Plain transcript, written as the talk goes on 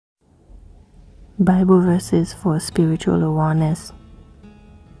Bible verses for spiritual awareness.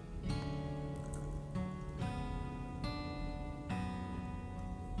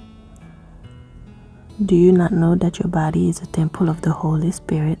 Do you not know that your body is a temple of the Holy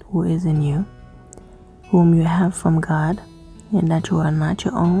Spirit who is in you, whom you have from God, and that you are not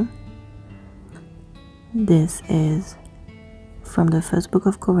your own? This is from the first book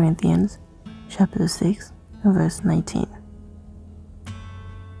of Corinthians, chapter 6, verse 19.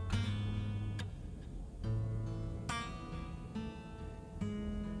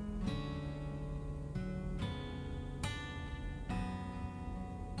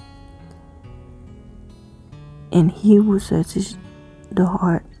 And he who searches the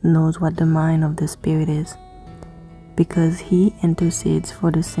heart knows what the mind of the Spirit is, because he intercedes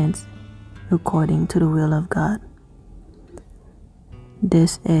for the saints according to the will of God.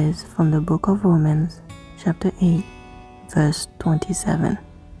 This is from the book of Romans, chapter 8, verse 27.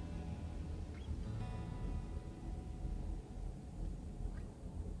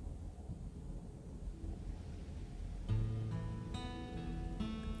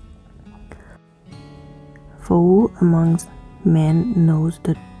 For who amongst men knows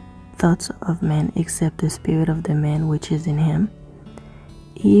the thoughts of men except the spirit of the man which is in him?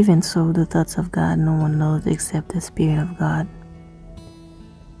 Even so, the thoughts of God no one knows except the Spirit of God.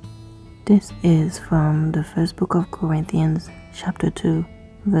 This is from the first book of Corinthians, chapter 2,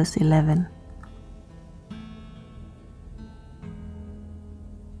 verse 11.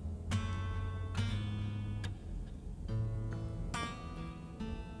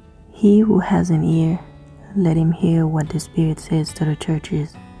 He who has an ear, let him hear what the Spirit says to the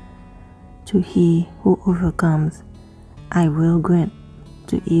churches. To he who overcomes, I will grant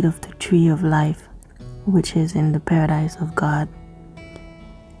to eat of the tree of life, which is in the paradise of God.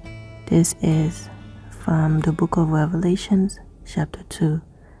 This is from the book of Revelations, chapter 2,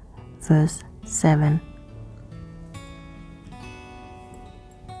 verse 7.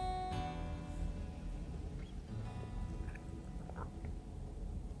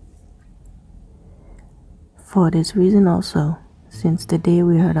 For this reason also, since the day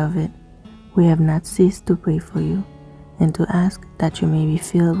we heard of it, we have not ceased to pray for you, and to ask that you may be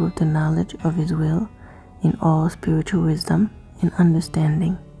filled with the knowledge of His will in all spiritual wisdom and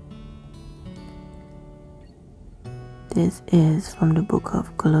understanding. This is from the book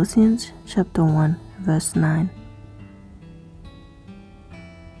of Colossians, chapter 1, verse 9.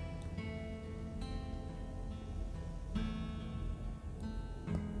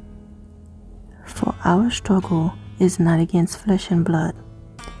 For our struggle is not against flesh and blood,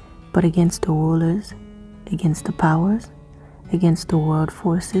 but against the rulers, against the powers, against the world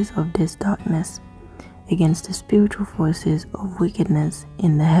forces of this darkness, against the spiritual forces of wickedness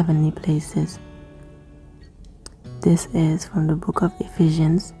in the heavenly places. This is from the book of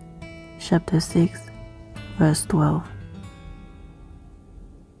Ephesians, chapter 6, verse 12.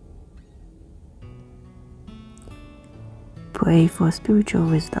 Pray for spiritual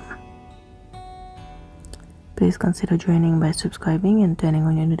wisdom. Please consider joining by subscribing and turning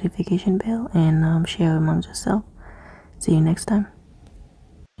on your notification bell, and share amongst yourself. See you next time.